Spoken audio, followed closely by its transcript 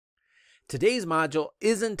Today's module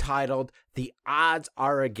is entitled "The Odds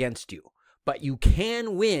Are Against You," but you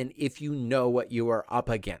can win if you know what you are up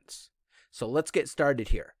against. So let's get started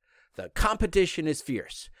here. The competition is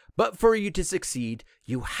fierce, but for you to succeed,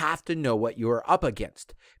 you have to know what you are up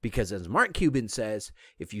against. Because as Mark Cuban says,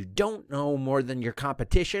 if you don't know more than your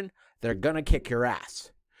competition, they're going to kick your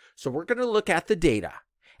ass. So we're going to look at the data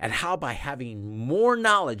and how by having more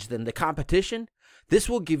knowledge than the competition, this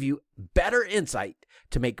will give you better insight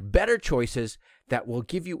to make better choices that will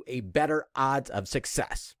give you a better odds of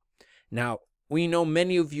success. Now, we know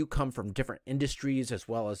many of you come from different industries as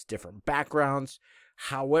well as different backgrounds.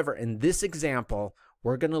 However, in this example,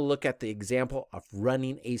 we're going to look at the example of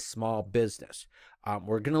running a small business.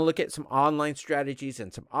 We're going to look at some online strategies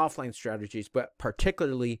and some offline strategies, but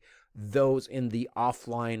particularly those in the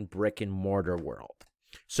offline brick and mortar world.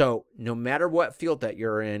 So no matter what field that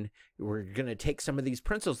you're in, we're going to take some of these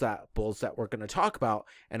principles that we're going to talk about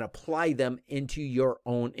and apply them into your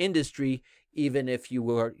own industry, even if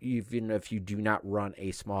you do not run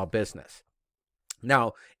a small business.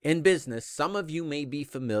 Now, in business, some of you may be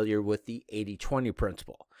familiar with the 80-20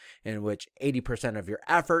 principle, in which 80% of your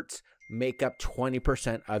efforts make up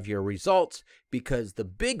 20% of your results, because the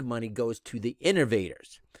big money goes to the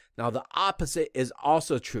innovators. Now, the opposite is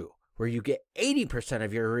also true, where you get 80%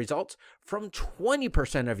 of your results from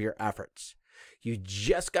 20% of your efforts. You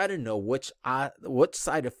just got to know which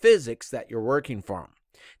side of physics that you're working from.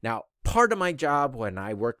 Now, part of my job when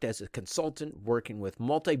I worked as a consultant working with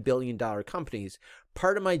multi-billion-dollar companies,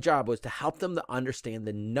 part of my job was to help them to understand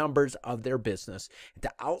the numbers of their business,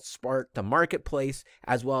 to outsmart the marketplace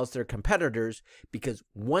as well as their competitors, because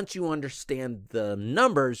once you understand the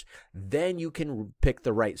numbers, then you can pick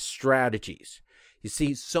the right strategies. You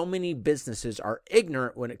see, so many businesses are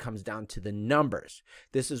ignorant when it comes down to the numbers.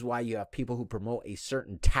 This is why you have people who promote a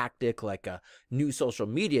certain tactic like a new social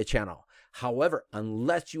media channel. However,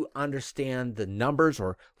 unless you understand the numbers,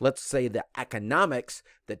 or let's say the economics,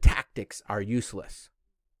 the tactics are useless.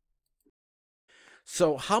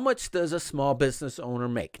 So how much does a small business owner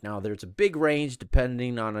make? Now, there's a big range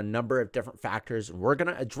depending on a number of different factors, and we're going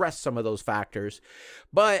to address some of those factors.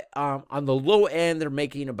 But on the low end, they're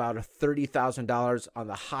making about $30,000. On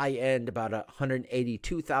the high end, about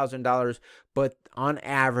 $182,000. But on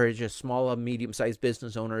average, a small and medium-sized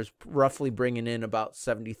business owner is roughly bringing in about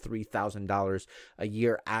 $73,000 a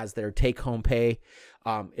year as their take-home pay.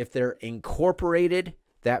 If they're incorporated,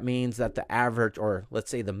 that means that the average, or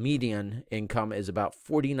let's say the median income, is about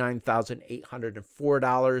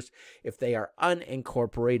 $49,804. If they are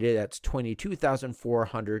unincorporated, that's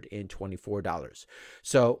 $22,424.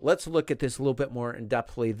 So let's look at this a little bit more in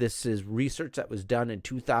depthly. This is research that was done in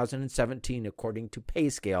 2017 according to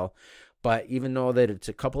PayScale. But even though that it's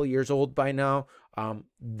a couple of years old by now,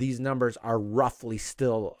 these numbers are roughly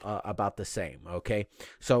still about the same, okay?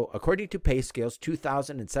 So according to PayScale's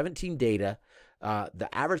 2017 data, the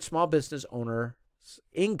average small business owner's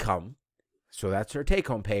income, so that's their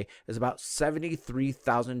take-home pay, is about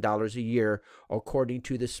 $73,000 a year, according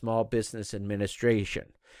to the Small Business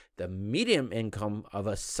Administration. The median income of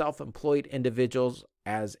a self-employed individual's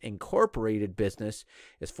as incorporated business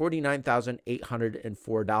is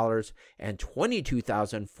 $49,804 and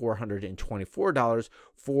 $22,424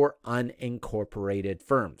 for unincorporated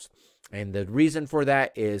firms. And the reason for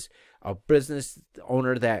that is a business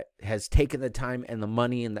owner that has taken the time and the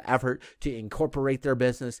money and the effort to incorporate their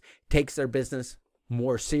business takes their business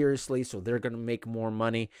more seriously, so they're going to make more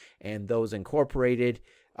money. And those incorporated,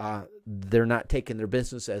 they're not taking their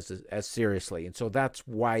business as seriously. And so that's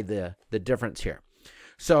why the difference here.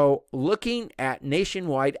 So looking at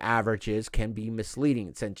nationwide averages can be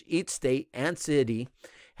misleading, since each state and city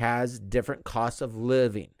has different costs of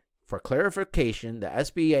living. For clarification, the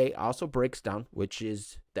SBA also breaks down, the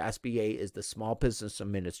SBA is the Small Business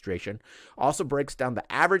Administration, also breaks down the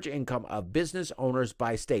average income of business owners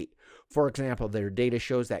by state. For example, their data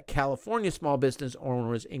shows that California small business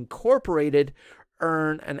owners incorporated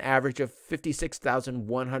earn an average of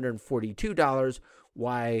 $56,142,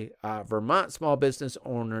 while Vermont small business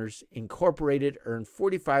owners incorporated earn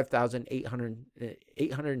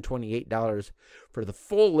 $45,828. For the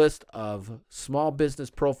full list of small business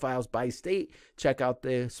profiles by state, check out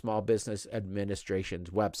the Small Business Administration's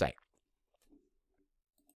website.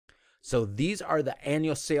 So these are the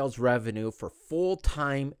annual sales revenue for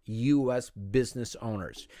full-time U.S. business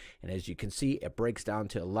owners. And as you can see, it breaks down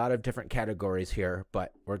to a lot of different categories here,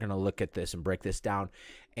 but we're going to look at this and break this down.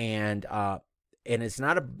 And it's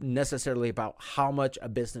not necessarily about how much a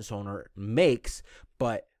business owner makes,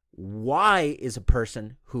 but Y is a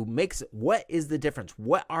person who makes, what is the difference?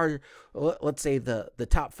 What are, let's say the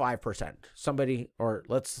top 5%, somebody, or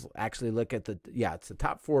let's actually look at it's the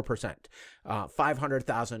top 4%,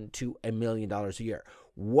 500,000 to $1 million a year.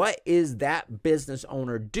 What is that business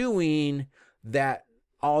owner doing that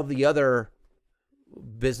all the other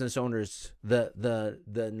business owners, the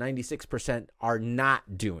 96% are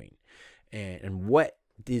not doing? And what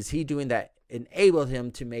is he doing that enabled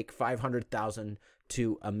him to make 500,000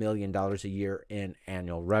 to $1 million a year in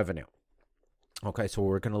annual revenue? Okay, so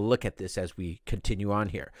we're going to look at this as we continue on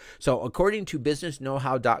here. So according to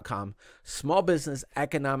businessknowhow.com, Small Business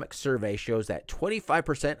Economic Survey shows that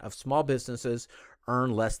 25% of small businesses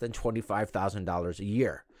earn less than $25,000 a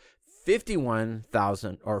year.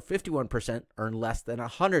 51% earn less than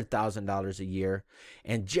 $100,000 a year,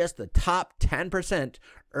 and just the top 10%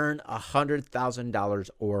 earn $100,000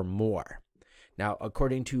 or more. Now,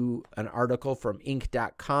 according to an article from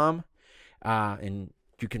Inc.com, and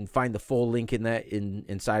you can find the full link in that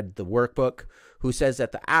inside the workbook, who says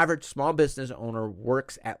that the average small business owner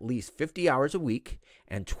works at least 50 hours a week,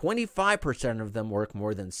 and 25% of them work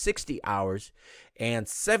more than 60 hours, and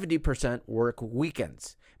 70% work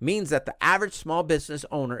weekends. Means that the average small business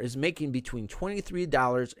owner is making between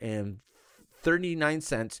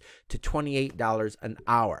 $23.39 to $28 an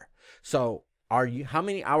hour. So how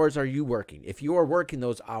many hours are you working? If you are working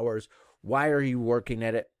those hours, why are you working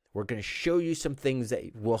at it? We're going to show you some things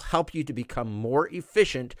that will help you to become more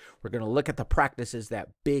efficient. We're going to look at the practices that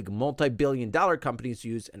big multi-billion-dollar companies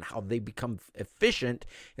use and how they become efficient.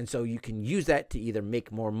 And so you can use that to either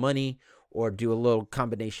make more money or do a little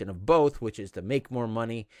combination of both, which is to make more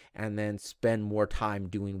money and then spend more time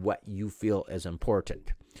doing what you feel is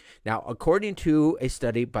important. Now, according to a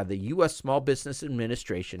study by the U.S. Small Business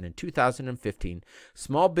Administration in 2015,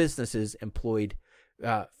 small businesses employed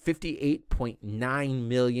 58.9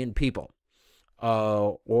 million people,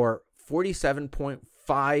 or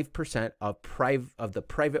 47.5% of the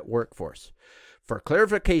private workforce. For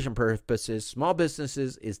clarification purposes, small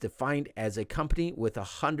businesses is defined as a company with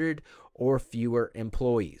 100 or fewer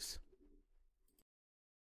employees.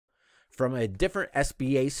 From a different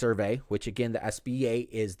SBA survey, which again, the SBA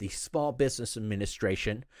is the Small Business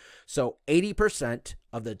Administration, so 80%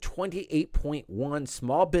 of the 28.1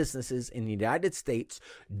 small businesses in the United States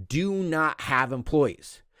do not have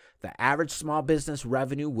employees. The average small business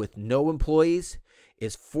revenue with no employees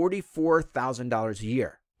is $44,000 a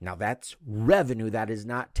year. Now, that's revenue, that is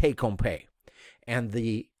not take-home pay. And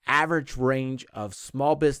the average range of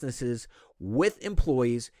small businesses with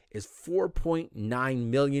employees is $4.9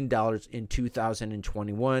 million in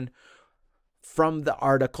 2021 from the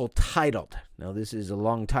article titled, now this is a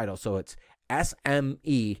long title, so it's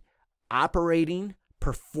SME Operating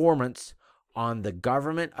Performance on the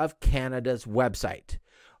Government of Canada's website.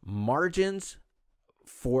 Margins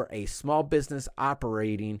for a small business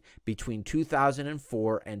operating between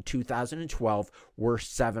 2004 and 2012 were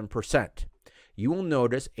 7%. You will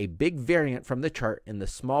notice a big variant from the chart in the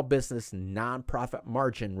small business nonprofit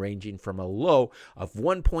margin ranging from a low of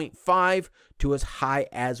 1.5 to as high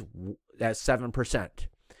as 7%.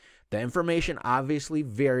 The information obviously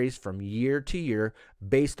varies from year to year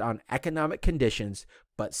based on economic conditions,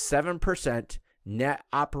 but 7% net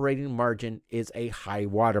operating margin is a high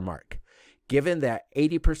watermark. Given that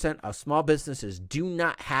 80% of small businesses do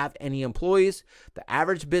not have any employees, the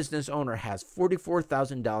average business owner has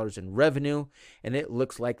 $44,000 in revenue, and it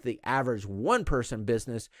looks like the average one-person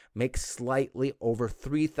business makes slightly over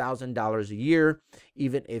 $3,000 a year.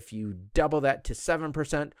 Even if you double that to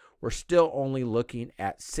 7%, we're still only looking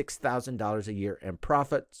at $6,000 a year in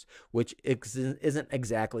profits, which isn't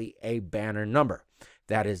exactly a banner number.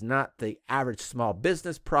 That is not the average small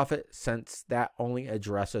business profit, since that only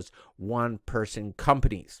addresses one-person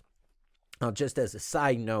companies. Now, just as a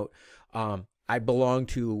side note, I belong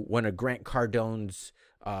to one of Grant Cardone's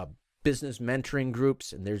business mentoring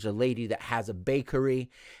groups, and there's a lady that has a bakery,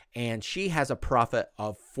 and she has a profit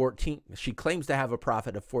of 14. She claims to have a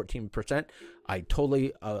profit of 14%. I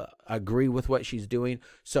totally agree with what she's doing.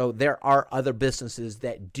 So there are other businesses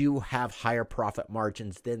that do have higher profit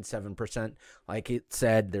margins than 7%. Like it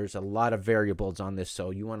said, there's a lot of variables on this, so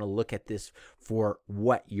you want to look at this for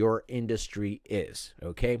what your industry is,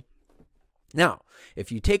 okay? Now,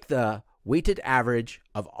 if you take the weighted average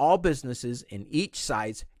of all businesses in each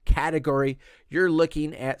size category, you're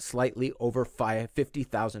looking at slightly over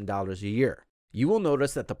 $50,000 a year. You will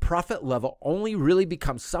notice that the profit level only really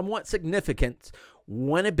becomes somewhat significant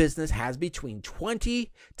when a business has between 20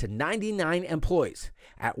 to 99 employees,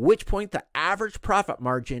 at which point the average profit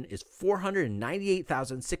margin is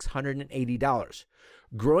 $498,680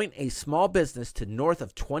 Growing a small business to north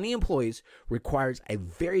of 20 employees requires a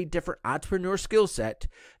very different entrepreneur skill set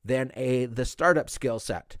than the startup skill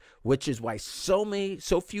set, which is why so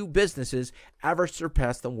few businesses ever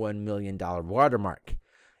surpass the $1 million watermark.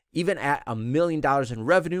 Even at $1 million in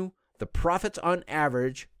revenue, the profits on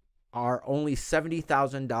average are only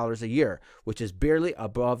 $70,000 a year, which is barely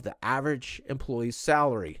above the average employee's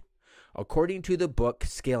salary. According to the book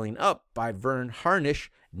Scaling Up by Vern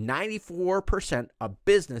Harnish, 94% of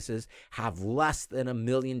businesses have less than $1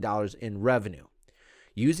 million in revenue.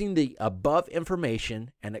 Using the above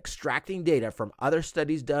information and extracting data from other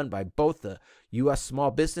studies done by both the U.S.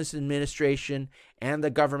 Small Business Administration and the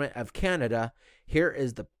Government of Canada, here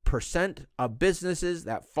is the percent of businesses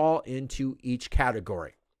that fall into each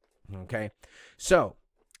category. Okay, so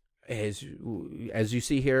as you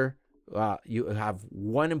see here, you have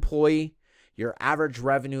one employee. Your average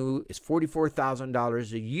revenue is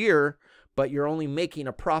 $44,000 a year, but you're only making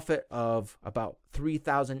a profit of about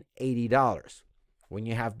 $3,080. When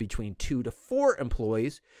you have between 2 to 4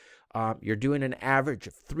 employees, you're doing an average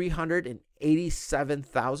of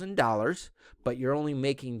 $387,000, but you're only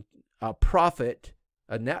making a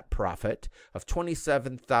net profit of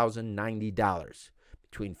 $27,090.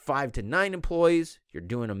 Between 5 to 9 employees, you're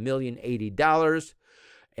doing $1,080.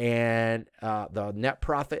 And the net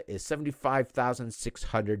profit is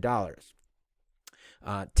 $75,600.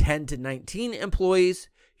 10 to 19 employees,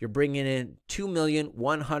 you're bringing in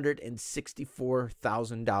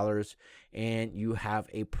 $2,164,000, and you have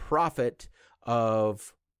a profit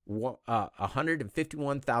of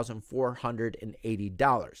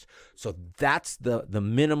 $151,480. So that's the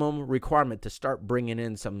minimum requirement to start bringing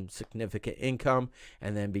in some significant income.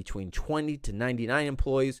 And then between 20 to 99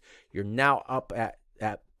 employees, you're now up at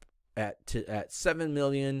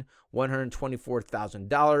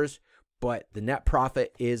 $7,124,000, but the net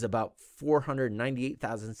profit is about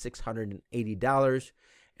 $498,680.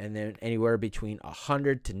 And then anywhere between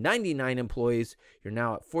 100 to 99 employees, you're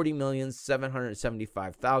now at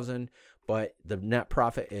 $40,775,000, but the net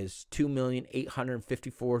profit is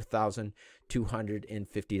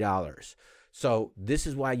 $2,854,250. So this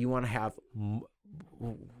is why you want to have.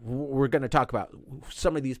 We're going to talk about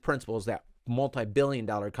some of these principles that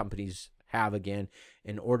multi-billion-dollar companies have again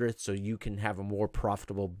in order so you can have a more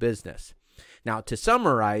profitable business. Now, to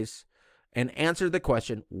summarize and answer the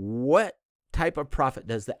question, what type of profit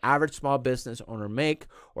does the average small business owner make,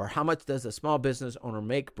 or how much does a small business owner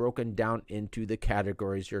make, broken down into the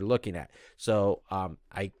categories you're looking at? So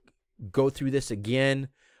I go through this again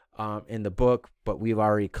in the book, but we've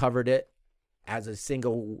already covered it. As a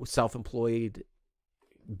single self-employed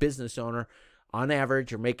business owner, on average,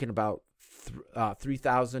 you're making about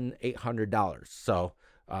 $3,800. So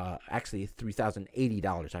actually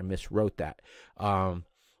 $3,080. I miswrote that. And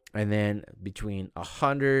then between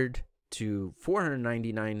 100 to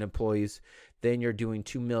 499 employees, then you're doing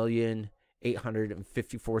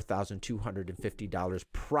 $2,854,250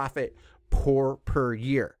 profit per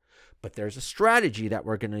year. But there's a strategy that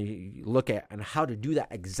we're going to look at on how to do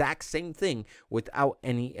that exact same thing without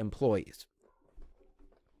any employees.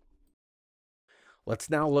 Let's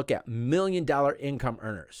now look at million-dollar income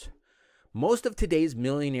earners. Most of today's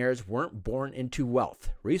millionaires weren't born into wealth.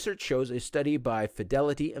 Research shows a study by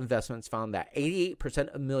Fidelity Investments found that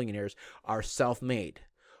 88% of millionaires are self-made.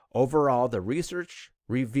 Overall, the research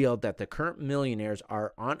revealed that the current millionaires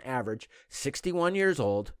are on average 61 years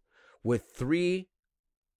old with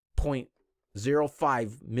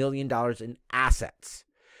 $3.05 million in assets.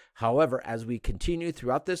 However, as we continue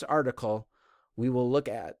throughout this article, we will look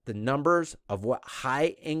at the numbers of what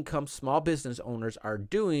high-income small business owners are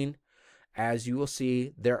doing. As you will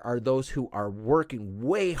see, there are those who are working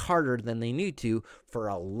way harder than they need to for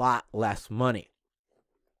a lot less money.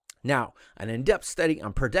 Now, an in-depth study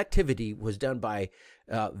on productivity was done by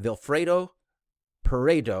Vilfredo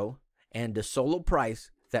Pareto and DeSolo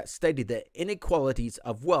Price that studied the inequalities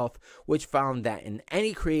of wealth, which found that in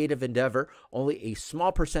any creative endeavor, only a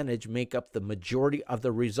small percentage make up the majority of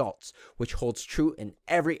the results, which holds true in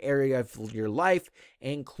every area of your life,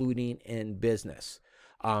 including in business.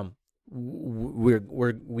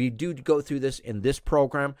 We do go through this in this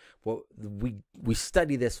program. Well, we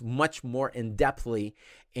study this much more in-depthly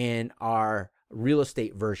in our real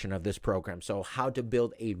estate version of this program. So how to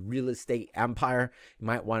build a real estate empire, you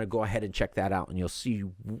might want to go ahead and check that out, and you'll see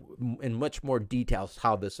in much more details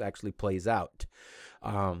how this actually plays out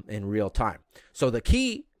in real time. So the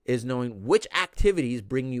key is knowing which activities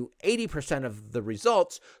bring you 80% of the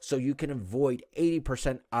results so you can avoid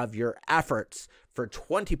 80% of your efforts for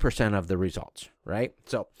 20% of the results, right?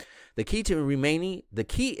 So the key is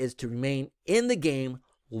to remain in the game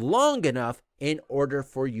long enough in order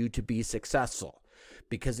for you to be successful,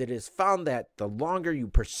 because it is found that the longer you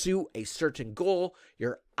pursue a certain goal,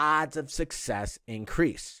 your odds of success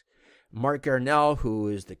increase. Mark Yarnell, who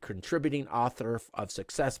is the contributing author of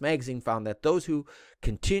Success Magazine, found that those who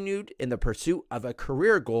continued in the pursuit of a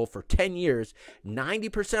career goal for 10 years,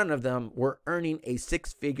 90% of them were earning a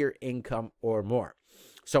six-figure income or more.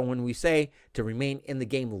 So when we say to remain in the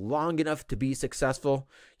game long enough to be successful,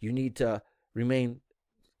 you need to remain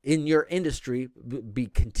in your industry, be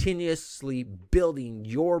continuously building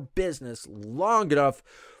your business long enough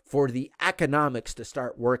for the economics to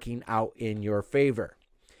start working out in your favor.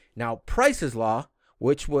 Now, Price's Law,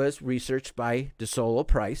 which was researched by DeSolo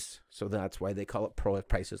Price, so that's why they call it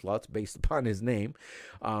Price's Law. It's based upon his name.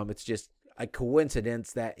 It's just a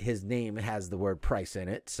coincidence that his name has the word price in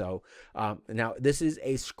it. So now this is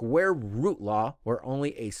a square root law where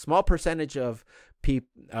only a small percentage of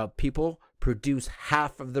people produce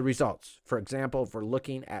half of the results. For example, if we're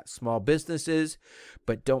looking at small businesses,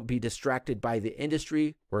 but don't be distracted by the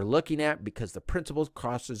industry we're looking at, because the principle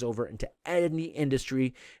crosses over into any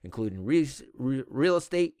industry, including real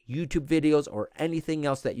estate, YouTube videos, or anything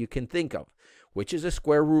else that you can think of, which is a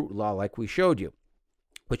square root law like we showed you,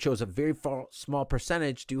 which shows a very small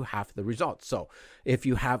percentage do half the results. So if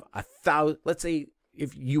you have 1,000, let's say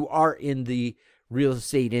if you are in the real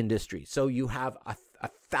estate industry, so you have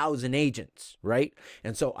 1,000 agents, right?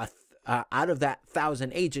 And so out of that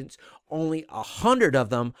 1,000 agents, only 100 of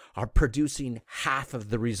them are producing half of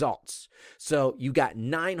the results. So you got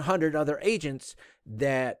 900 other agents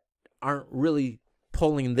that aren't really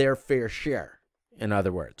pulling their fair share, in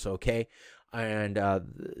other words, okay? And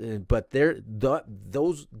but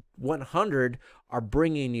those 100 are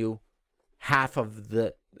bringing you half of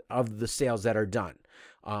the sales that are done.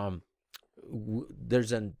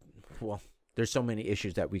 There's so many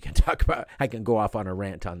issues that we can talk about. I can go off on a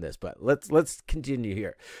rant on this, but let's continue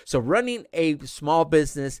here. So running a small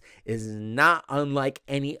business is not unlike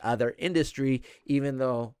any other industry, even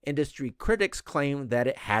though industry critics claim that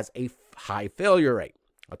it has a high failure rate.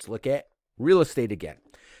 Let's look at real estate again.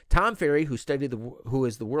 Tom Ferry, who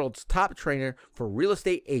is the world's top trainer for real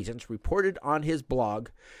estate agents, reported on his blog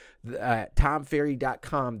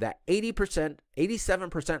TomFerry.com that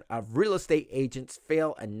 87% of real estate agents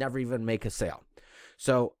fail and never even make a sale.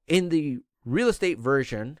 So in the real estate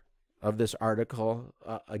version of this article,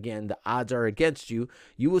 again, the odds are against you.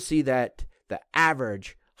 You will see that the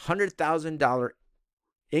average $100,000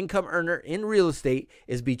 income earner in real estate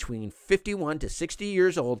is between 51 to 60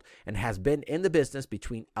 years old and has been in the business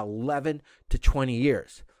between 11 to 20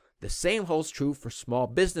 years. The same holds true for small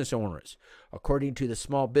business owners. According to the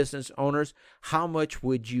small business owners, how much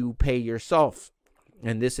would you pay yourself?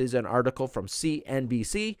 And this is an article from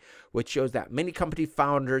CNBC, which shows that many company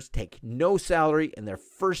founders take no salary in their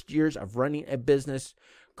first years of running a business.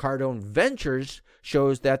 Cardone Ventures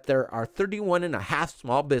shows that there are 31.5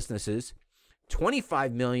 small businesses.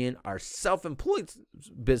 25 million are self-employed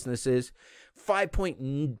businesses.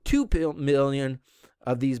 5.2 million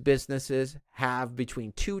of these businesses have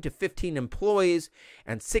between 2 to 15 employees,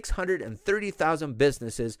 and 630,000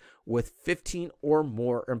 businesses with 15 or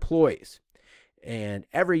more employees. And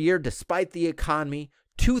every year, despite the economy,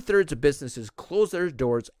 2/3 of businesses close their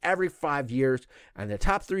doors every 5 years. And the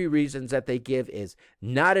top 3 reasons that they give is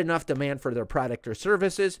not enough demand for their product or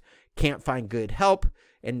services, can't find good help,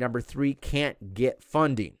 and number 3, can't get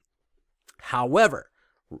funding. However,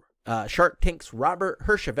 Shark Tank's Robert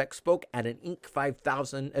Herjavec spoke at an Inc.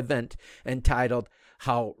 5000 event entitled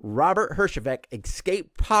How Robert Herjavec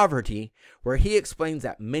Escaped Poverty, where he explains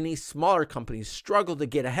that many smaller companies struggle to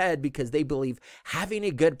get ahead because they believe having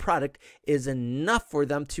a good product is enough for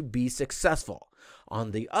them to be successful.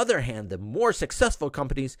 On the other hand, the more successful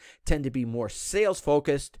companies tend to be more sales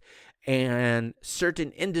focused, and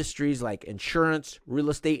certain industries like insurance, real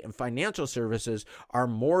estate, and financial services are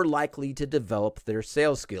more likely to develop their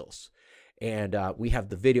sales skills. And we have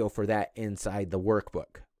the video for that inside the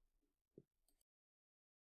workbook.